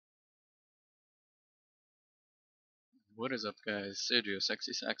What is up, guys? Sergio,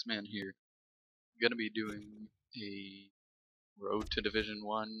 Sexy Sax Man here. Gonna be doing a Road to Division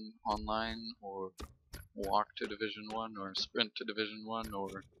 1 online, or Walk to Division 1, or Sprint to Division 1,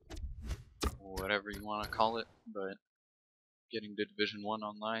 or whatever you want to call it, but getting to Division 1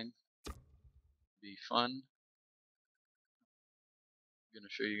 online be fun. Gonna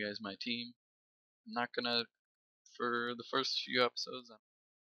show you guys my team. I'm not gonna, for the first few episodes,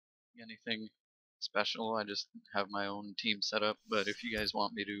 anything special. I just have my own team set up, but if you guys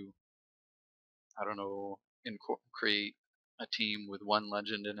want me to, I don't know, create a team with one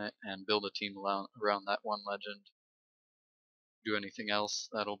legend in it and build a team around that one legend, do anything else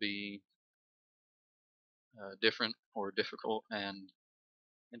that'll be different or difficult and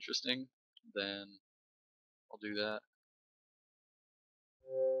interesting, then I'll do that.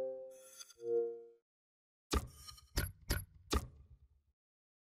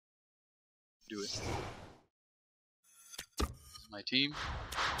 Do it. This is my team.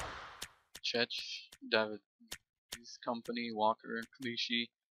 Chech, David, his company, Walker, Clichy,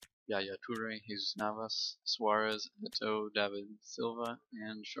 Yaya Toure, Jesus Navas, Suarez, Neto, David Silva,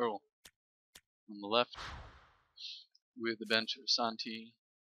 and Sherl. On the left, with the bench of Santi,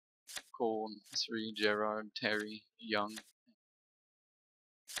 Cole, Sri, Gerard, Terry, Young,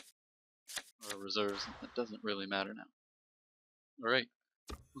 or reserves. That doesn't really matter now. Alright,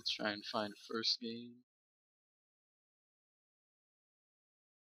 let's try and find first game.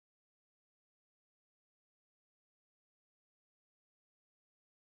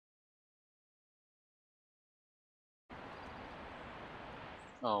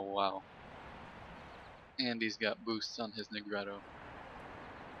 Oh wow. Andy's got boosts on his Negretto.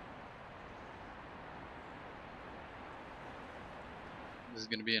 This is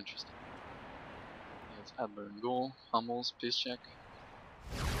going to be interesting. It's Adler in goal, Hummels, Piszczek,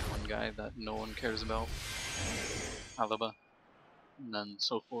 one guy that no one cares about, Alaba, and then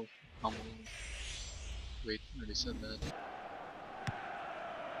so forth. Hummels. Wait, I already said that.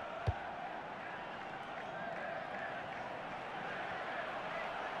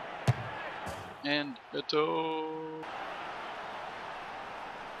 And Beto.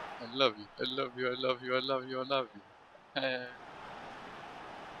 I love you, I love you, I love you, I love you, I love you.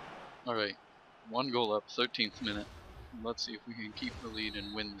 Alright, one goal up, 13th minute. Let's see if we can keep the lead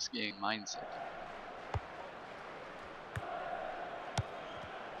and win this game. Mindset.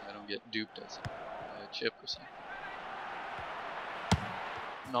 I don't get duped as a chip or something.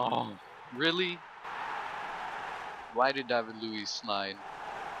 No, really? Why did David Luiz slide?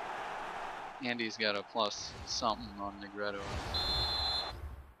 Andy's got a plus something on Negretto.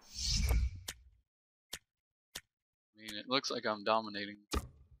 I mean, it looks like I'm dominating.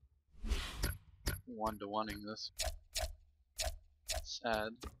 1-to-1ing this.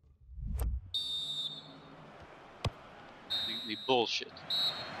 Sad. Completely bullshit.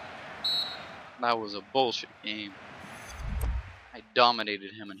 That was a bullshit game. I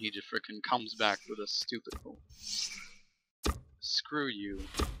dominated him and he just frickin' comes back with a stupid goal. Screw you.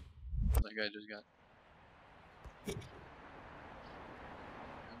 That guy just got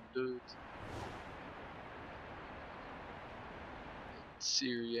dudes.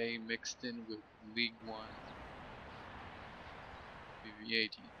 Serie A mixed in with League 1 BV18.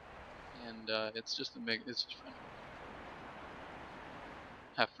 And it's just a mix, it's just French.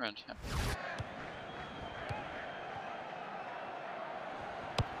 Half French, half French.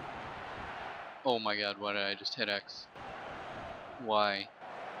 Oh my god, why did I just hit X? Why?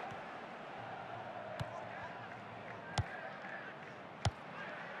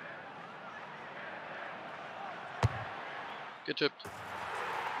 Get tipped.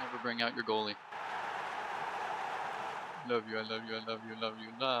 Never bring out your goalie. Love you, I love you, I love you, I love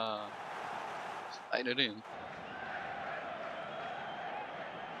you. Nah. Slide it in.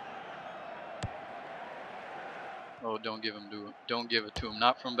 Oh, don't give it to him.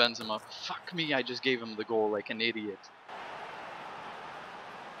 Not from Benzema. Fuck me, I just gave him the goal like an idiot.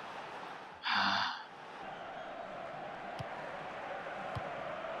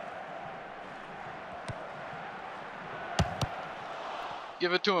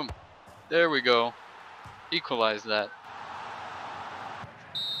 Give it to him. There we go. Equalize that.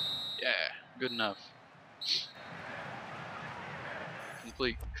 Yeah, good enough.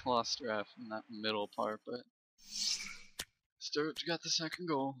 Complete cluster F in that middle part, but Sturridge got the second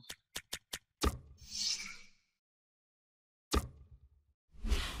goal.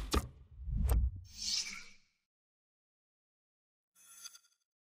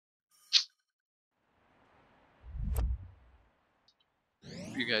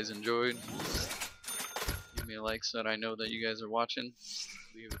 If you guys enjoyed, give me a like so that I know that you guys are watching.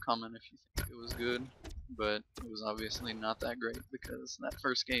 Leave a comment if you think it was good. but it was obviously not that great because that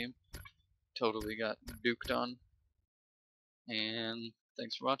first game totally got duked on. And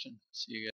thanks for watching. See you guys.